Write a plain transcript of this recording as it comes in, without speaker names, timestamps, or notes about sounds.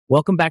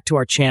Welcome back to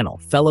our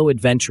channel, fellow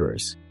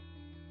adventurers.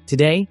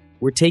 Today,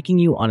 we're taking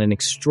you on an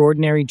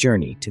extraordinary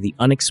journey to the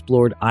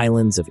unexplored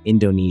islands of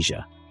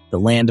Indonesia, the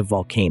land of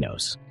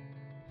volcanoes.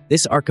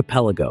 This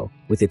archipelago,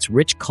 with its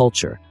rich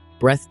culture,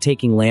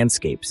 breathtaking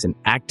landscapes, and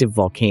active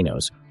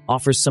volcanoes,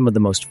 offers some of the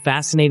most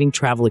fascinating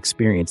travel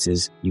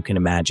experiences you can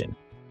imagine.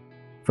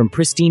 From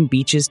pristine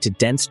beaches to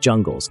dense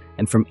jungles,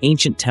 and from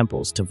ancient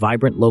temples to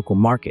vibrant local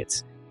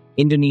markets,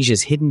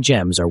 Indonesia's hidden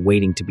gems are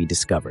waiting to be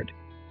discovered.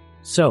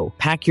 So,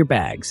 pack your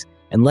bags,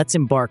 and let's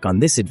embark on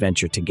this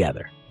adventure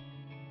together.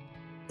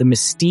 The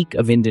mystique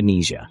of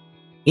Indonesia.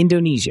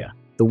 Indonesia,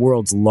 the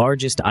world's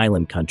largest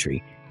island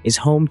country, is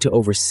home to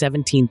over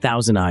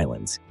 17,000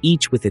 islands,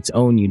 each with its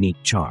own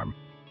unique charm.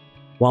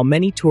 While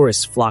many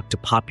tourists flock to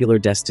popular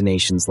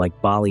destinations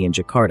like Bali and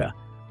Jakarta,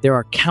 there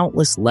are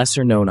countless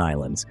lesser-known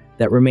islands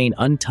that remain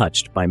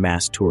untouched by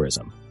mass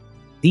tourism.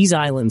 These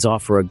islands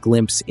offer a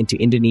glimpse into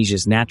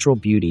Indonesia's natural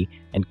beauty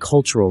and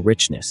cultural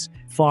richness,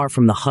 far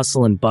from the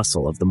hustle and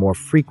bustle of the more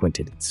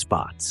frequented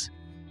spots.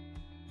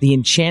 The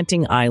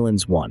enchanting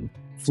Islands 1,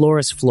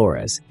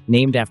 Flores,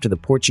 named after the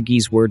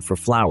Portuguese word for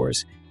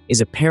flowers,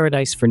 is a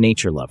paradise for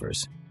nature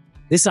lovers.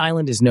 This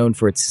island is known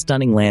for its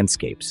stunning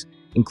landscapes,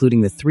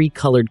 including the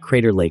three-colored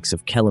crater lakes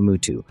of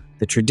Kelimutu,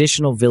 the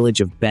traditional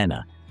village of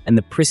Bena, and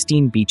the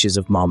pristine beaches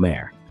of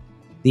Malmare.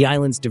 The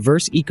island's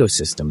diverse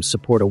ecosystems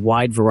support a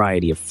wide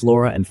variety of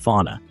flora and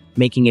fauna,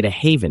 making it a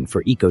haven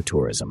for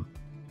ecotourism.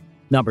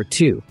 Number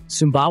 2,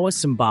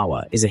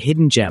 Sumbawa is a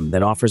hidden gem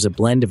that offers a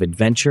blend of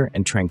adventure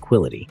and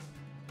tranquility.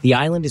 The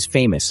island is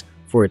famous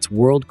for its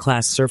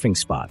world-class surfing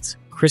spots,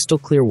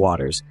 crystal-clear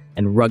waters,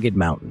 and rugged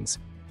mountains.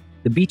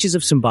 The beaches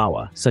of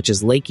Sumbawa, such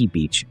as Lakey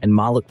Beach and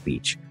Maluk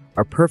Beach,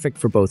 are perfect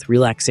for both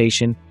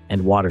relaxation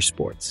and water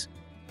sports.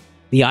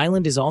 The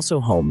island is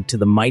also home to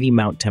the mighty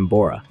Mount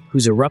Tambora,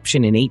 whose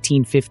eruption in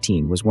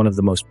 1815 was one of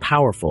the most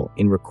powerful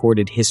in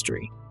recorded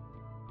history.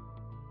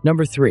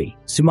 Number 3,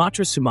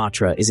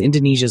 Sumatra is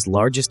Indonesia's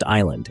largest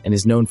island and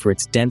is known for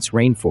its dense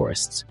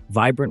rainforests,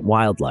 vibrant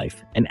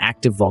wildlife, and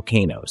active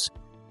volcanoes.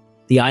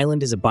 The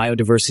island is a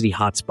biodiversity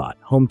hotspot,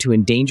 home to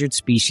endangered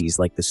species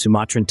like the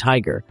Sumatran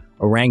tiger,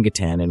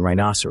 orangutan, and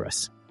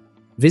rhinoceros.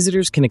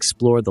 Visitors can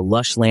explore the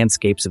lush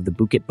landscapes of the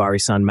Bukit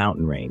Barisan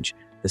mountain range,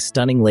 the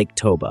stunning Lake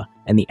Toba,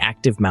 and the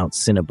active Mount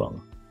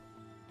Sinabung.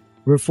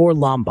 Number 4,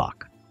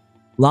 Lombok.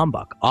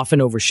 Lombok,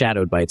 often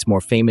overshadowed by its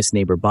more famous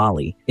neighbor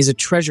Bali, is a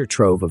treasure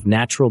trove of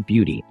natural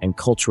beauty and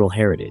cultural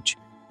heritage.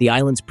 The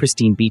island's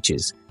pristine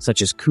beaches,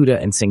 such as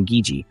Kuta and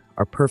Senggigi,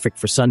 are perfect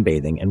for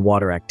sunbathing and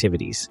water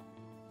activities.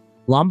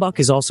 Lombok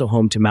is also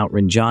home to Mount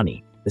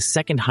Rinjani, the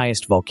second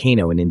highest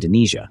volcano in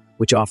Indonesia,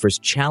 which offers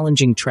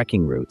challenging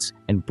trekking routes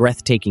and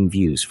breathtaking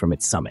views from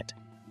its summit.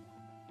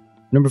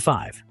 Number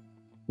 5,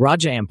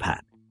 Raja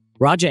Ampat.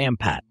 Raja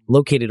Ampat,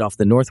 located off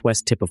the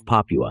northwest tip of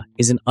Papua,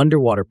 is an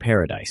underwater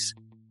paradise.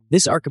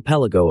 This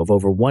archipelago of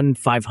over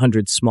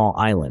 1,500 small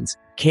islands,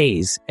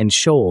 cays, and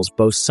shoals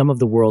boasts some of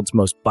the world's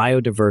most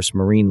biodiverse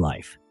marine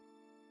life.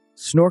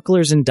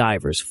 Snorkelers and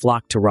divers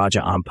flock to Raja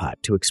Ampat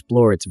to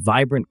explore its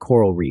vibrant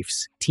coral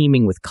reefs,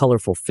 teeming with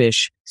colorful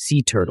fish,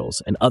 sea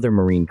turtles, and other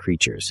marine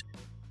creatures.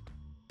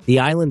 The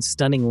island's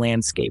stunning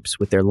landscapes,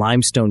 with their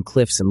limestone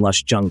cliffs and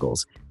lush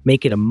jungles,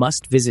 make it a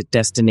must-visit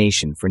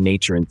destination for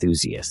nature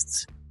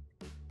enthusiasts.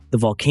 The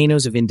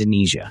volcanoes of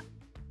Indonesia.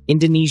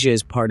 Indonesia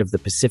is part of the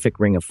Pacific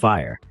Ring of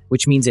Fire,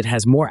 which means it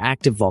has more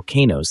active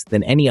volcanoes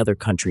than any other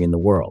country in the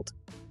world.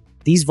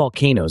 These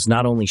volcanoes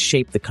not only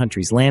shape the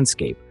country's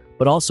landscape,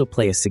 but also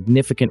play a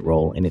significant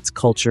role in its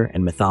culture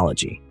and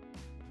mythology.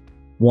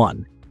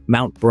 1.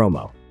 Mount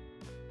Bromo.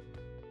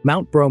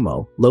 Mount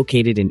Bromo,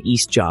 located in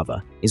East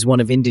Java, is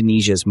one of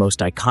Indonesia's most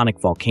iconic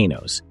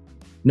volcanoes.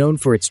 Known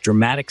for its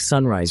dramatic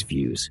sunrise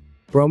views,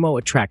 Bromo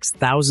attracts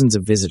thousands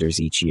of visitors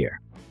each year.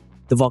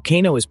 The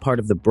volcano is part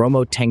of the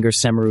Bromo Tengger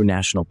Semeru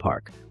National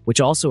Park, which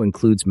also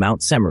includes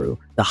Mount Semeru,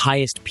 the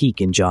highest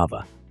peak in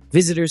Java.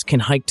 Visitors can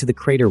hike to the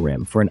crater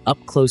rim for an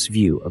up-close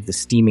view of the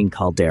steaming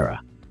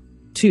caldera.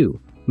 2.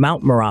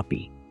 Mount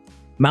Merapi.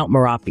 Mount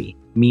Merapi,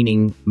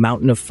 meaning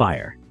Mountain of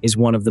Fire, is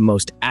one of the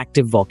most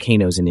active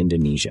volcanoes in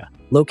Indonesia.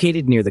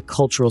 Located near the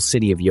cultural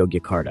city of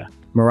Yogyakarta,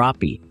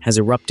 Merapi has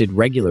erupted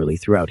regularly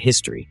throughout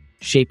history,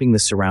 shaping the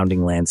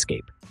surrounding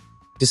landscape.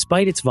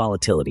 Despite its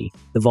volatility,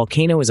 the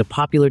volcano is a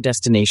popular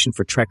destination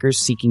for trekkers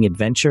seeking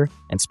adventure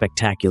and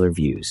spectacular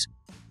views.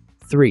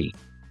 3.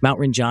 Mount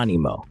Rinjani.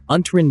 Mount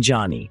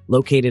Rinjani,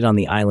 located on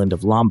the island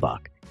of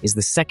Lombok, is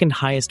the second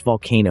highest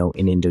volcano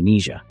in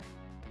Indonesia.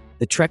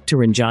 The trek to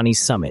Rinjani's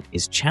summit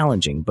is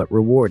challenging but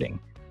rewarding,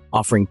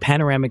 offering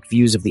panoramic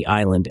views of the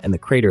island and the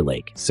crater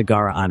lake,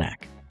 Segara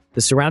Anak.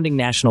 The surrounding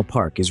national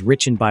park is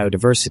rich in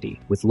biodiversity,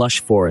 with lush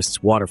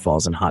forests,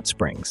 waterfalls, and hot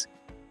springs.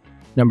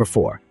 Number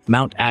 4.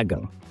 Mount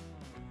Agung.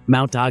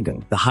 Mount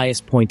Agung, the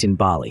highest point in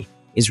Bali,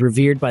 is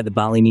revered by the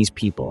Balinese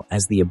people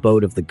as the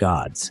abode of the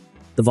gods.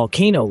 The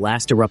volcano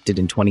last erupted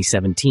in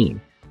 2017,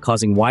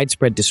 causing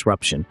widespread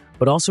disruption,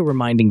 but also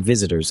reminding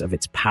visitors of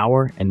its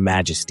power and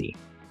majesty.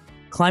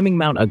 Climbing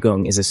Mount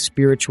Agung is a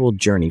spiritual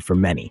journey for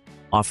many,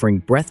 offering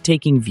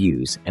breathtaking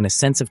views and a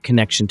sense of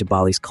connection to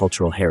Bali's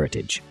cultural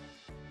heritage.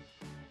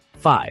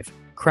 5.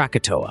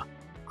 Krakatoa.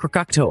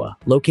 Krakatoa,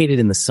 located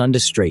in the Sunda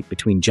Strait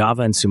between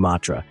Java and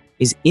Sumatra,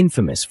 is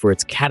infamous for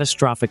its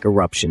catastrophic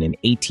eruption in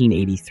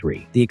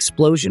 1883. The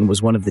explosion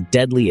was one of the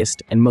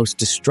deadliest and most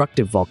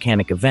destructive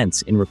volcanic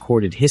events in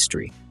recorded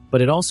history,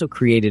 but it also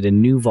created a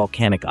new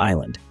volcanic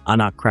island,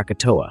 Anak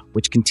Krakatoa,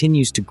 which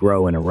continues to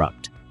grow and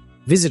erupt.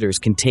 Visitors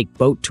can take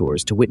boat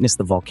tours to witness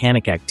the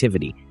volcanic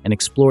activity and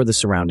explore the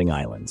surrounding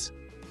islands.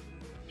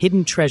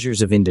 Hidden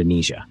treasures of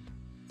Indonesia.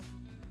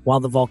 While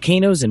the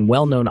volcanoes and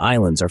well-known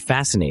islands are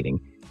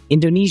fascinating,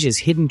 Indonesia's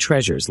hidden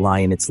treasures lie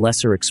in its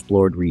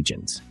lesser-explored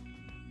regions.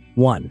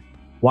 1.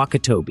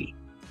 Wakatobi.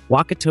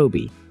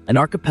 Wakatobi, an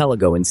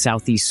archipelago in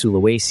southeast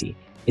Sulawesi,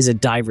 is a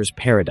diver's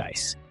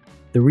paradise.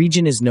 The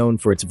region is known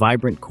for its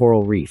vibrant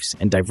coral reefs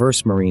and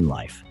diverse marine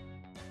life.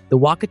 The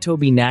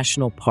Wakatobi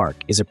National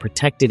Park is a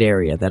protected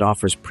area that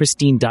offers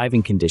pristine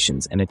diving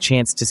conditions and a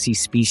chance to see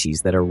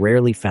species that are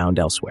rarely found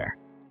elsewhere.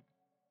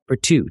 Number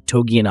 2.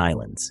 Togian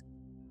Islands.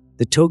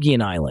 The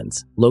Togian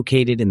Islands,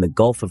 located in the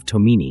Gulf of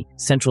Tomini,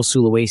 central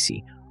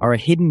Sulawesi, are a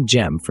hidden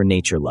gem for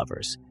nature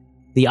lovers.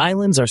 The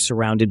islands are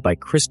surrounded by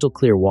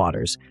crystal-clear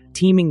waters,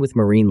 teeming with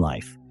marine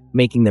life,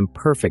 making them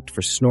perfect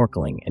for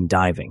snorkeling and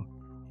diving.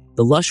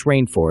 The lush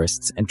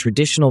rainforests and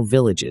traditional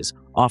villages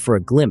offer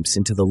a glimpse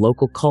into the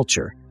local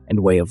culture and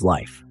way of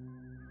life.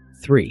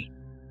 3.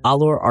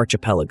 Alor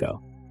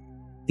Archipelago.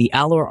 The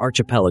Alor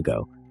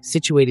Archipelago,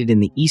 situated in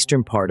the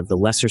eastern part of the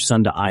Lesser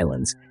Sunda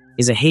Islands,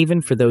 is a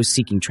haven for those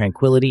seeking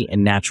tranquility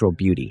and natural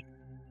beauty.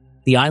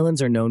 The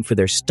islands are known for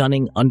their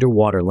stunning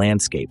underwater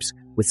landscapes,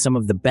 with some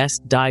of the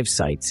best dive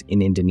sites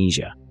in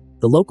Indonesia.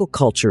 The local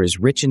culture is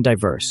rich and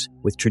diverse,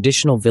 with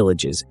traditional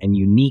villages and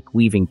unique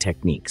weaving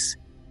techniques.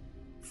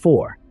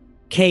 4.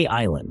 K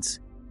Islands.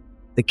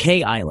 The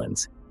K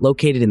Islands,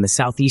 located in the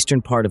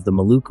southeastern part of the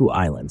Maluku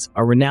Islands,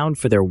 are renowned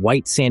for their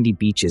white sandy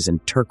beaches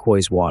and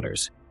turquoise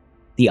waters.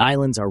 The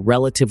islands are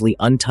relatively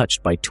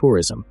untouched by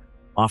tourism,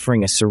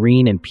 offering a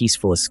serene and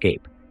peaceful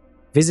escape.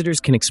 Visitors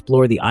can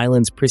explore the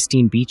island's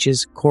pristine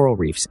beaches, coral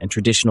reefs, and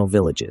traditional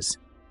villages.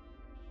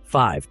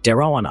 5.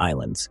 Derawan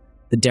Islands.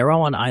 The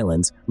Derawan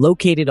Islands,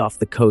 located off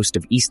the coast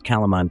of East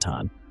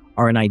Kalimantan,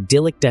 are an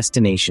idyllic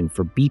destination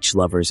for beach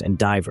lovers and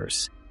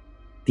divers.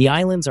 The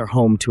islands are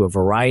home to a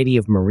variety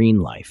of marine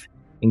life,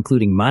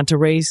 including manta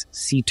rays,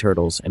 sea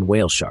turtles, and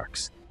whale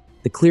sharks.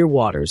 The clear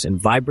waters and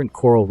vibrant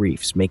coral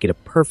reefs make it a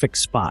perfect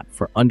spot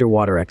for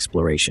underwater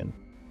exploration.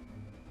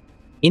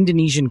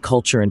 Indonesian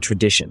culture and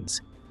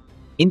traditions.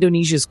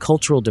 Indonesia's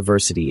cultural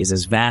diversity is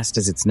as vast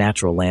as its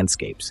natural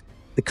landscapes.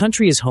 The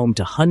country is home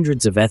to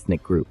hundreds of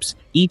ethnic groups,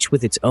 each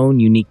with its own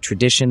unique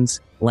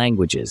traditions,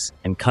 languages,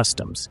 and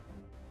customs.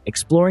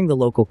 Exploring the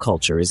local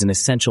culture is an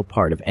essential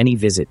part of any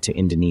visit to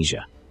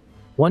Indonesia.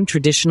 1.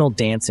 Traditional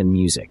dance and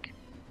music.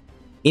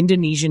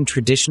 Indonesian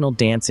traditional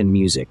dance and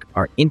music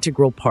are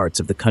integral parts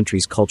of the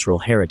country's cultural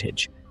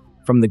heritage.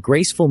 From the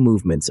graceful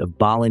movements of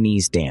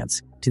Balinese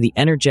dance to the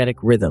energetic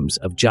rhythms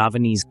of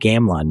Javanese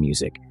gamelan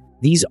music,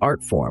 these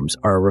art forms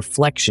are a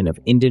reflection of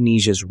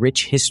Indonesia's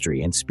rich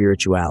history and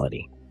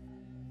spirituality.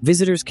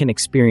 Visitors can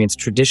experience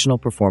traditional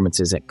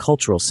performances at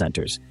cultural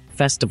centers,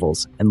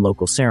 festivals, and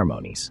local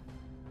ceremonies.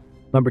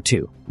 Number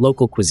 2.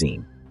 Local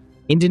cuisine.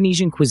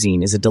 Indonesian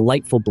cuisine is a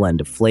delightful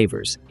blend of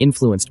flavors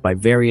influenced by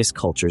various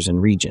cultures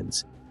and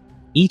regions.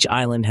 Each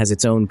island has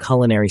its own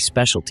culinary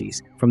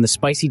specialties, from the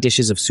spicy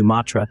dishes of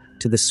Sumatra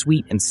to the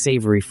sweet and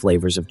savory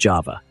flavors of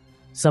Java.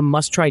 Some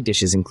must-try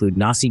dishes include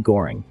nasi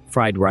goreng,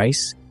 fried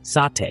rice,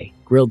 satay,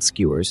 grilled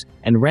skewers,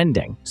 and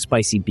rendang,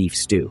 spicy beef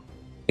stew.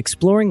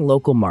 Exploring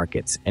local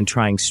markets and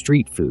trying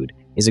street food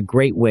is a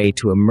great way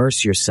to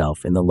immerse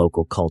yourself in the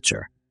local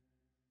culture.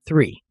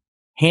 3.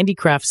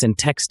 Handicrafts and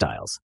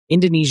textiles.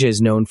 Indonesia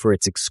is known for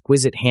its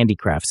exquisite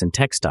handicrafts and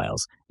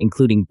textiles,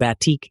 including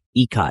batik,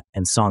 ikat,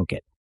 and songket.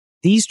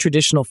 These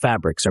traditional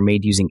fabrics are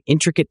made using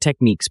intricate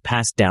techniques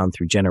passed down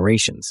through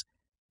generations.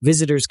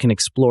 Visitors can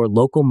explore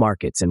local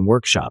markets and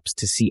workshops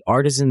to see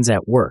artisans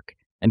at work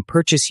and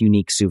purchase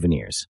unique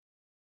souvenirs.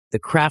 The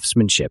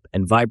craftsmanship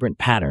and vibrant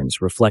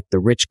patterns reflect the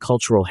rich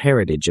cultural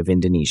heritage of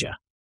Indonesia.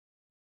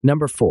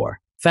 Number 4.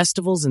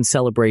 Festivals and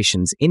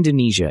celebrations.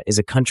 Indonesia is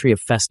a country of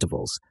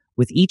festivals,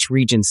 with each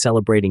region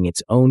celebrating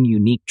its own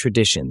unique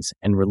traditions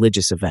and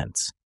religious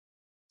events.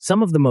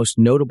 Some of the most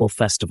notable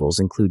festivals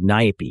include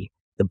Nyepi,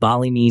 the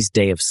Balinese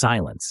Day of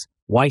Silence,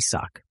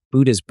 Waisak,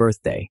 Buddha's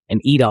birthday,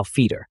 and Eid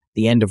al-Fitr,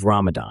 the end of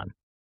Ramadan.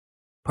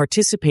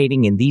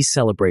 Participating in these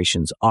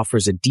celebrations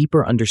offers a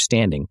deeper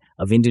understanding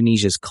of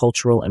Indonesia's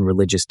cultural and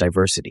religious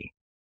diversity.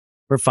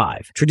 Number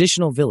 5.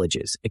 Traditional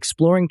villages.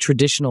 Exploring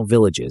traditional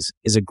villages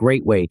is a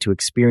great way to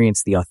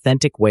experience the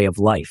authentic way of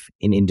life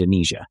in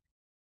Indonesia.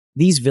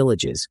 These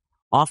villages,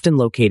 often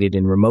located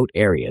in remote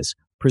areas,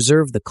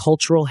 preserve the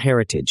cultural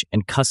heritage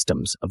and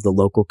customs of the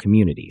local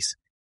communities.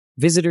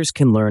 Visitors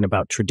can learn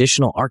about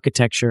traditional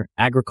architecture,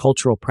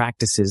 agricultural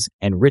practices,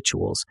 and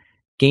rituals,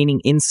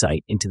 gaining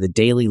insight into the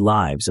daily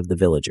lives of the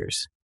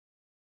villagers.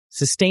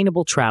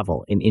 Sustainable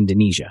travel in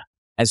Indonesia.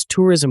 As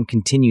tourism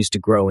continues to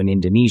grow in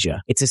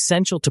Indonesia, it's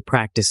essential to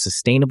practice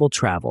sustainable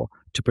travel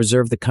to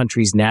preserve the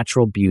country's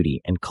natural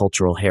beauty and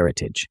cultural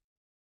heritage.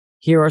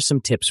 Here are some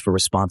tips for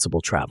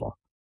responsible travel.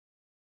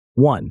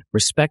 1.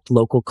 Respect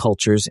local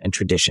cultures and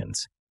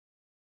traditions.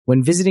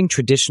 When visiting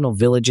traditional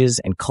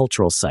villages and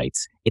cultural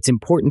sites, it's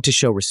important to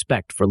show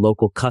respect for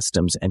local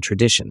customs and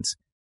traditions.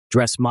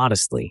 Dress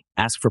modestly,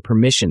 ask for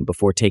permission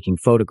before taking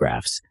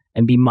photographs,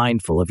 and be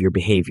mindful of your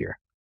behavior.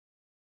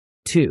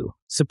 2.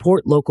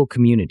 Support local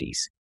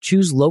communities.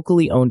 Choose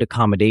locally owned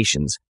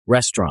accommodations,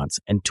 restaurants,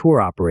 and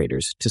tour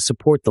operators to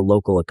support the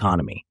local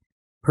economy.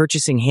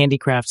 Purchasing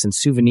handicrafts and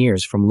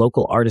souvenirs from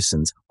local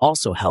artisans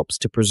also helps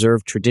to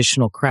preserve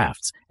traditional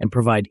crafts and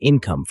provide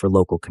income for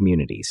local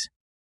communities.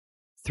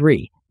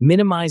 3.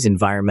 Minimize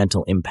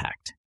environmental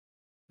impact.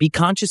 Be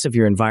conscious of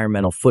your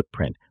environmental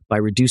footprint by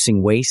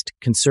reducing waste,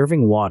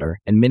 conserving water,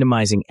 and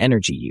minimizing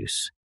energy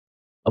use.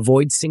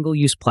 Avoid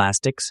single-use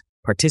plastics,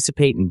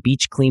 participate in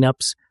beach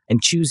cleanups,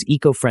 and choose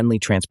eco-friendly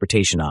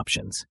transportation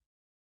options.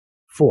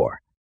 4.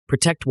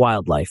 Protect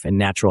wildlife and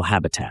natural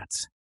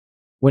habitats.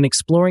 When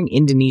exploring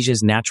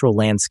Indonesia's natural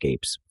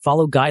landscapes,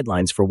 follow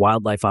guidelines for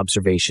wildlife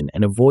observation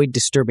and avoid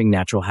disturbing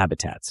natural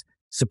habitats.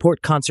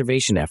 Support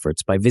conservation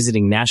efforts by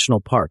visiting national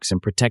parks and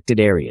protected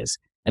areas,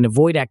 and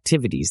avoid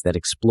activities that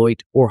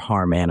exploit or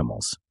harm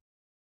animals.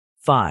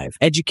 5.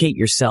 Educate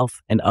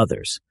yourself and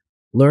others.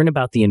 Learn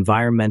about the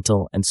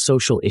environmental and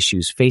social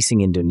issues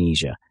facing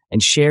Indonesia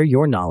and share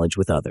your knowledge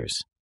with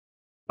others.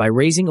 By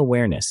raising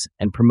awareness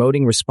and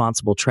promoting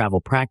responsible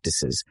travel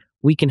practices,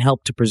 we can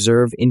help to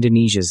preserve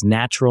Indonesia's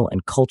natural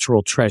and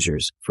cultural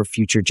treasures for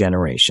future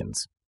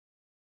generations.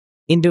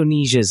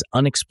 Indonesia's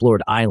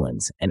unexplored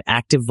islands and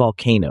active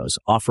volcanoes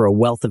offer a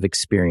wealth of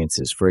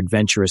experiences for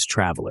adventurous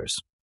travelers.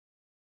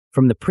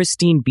 From the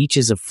pristine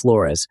beaches of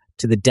Flores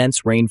to the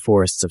dense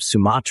rainforests of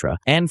Sumatra,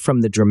 and from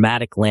the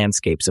dramatic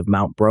landscapes of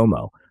Mount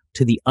Bromo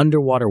to the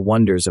underwater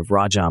wonders of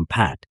Raja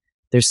Ampat,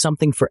 there's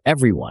something for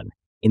everyone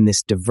in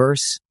this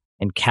diverse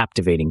and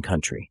captivating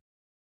country.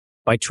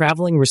 By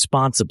traveling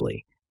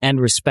responsibly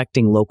and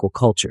respecting local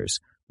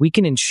cultures, we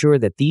can ensure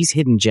that these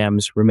hidden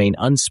gems remain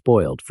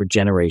unspoiled for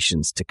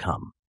generations to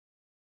come.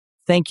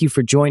 Thank you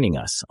for joining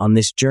us on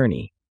this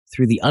journey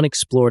through the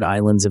unexplored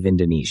islands of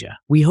Indonesia.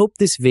 We hope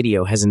this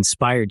video has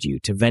inspired you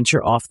to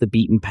venture off the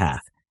beaten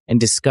path and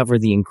discover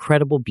the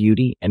incredible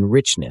beauty and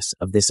richness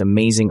of this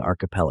amazing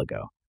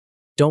archipelago.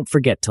 Don't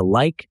forget to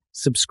like,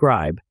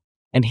 subscribe,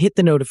 and hit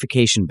the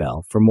notification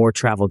bell for more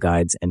travel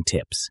guides and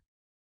tips.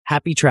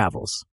 Happy travels!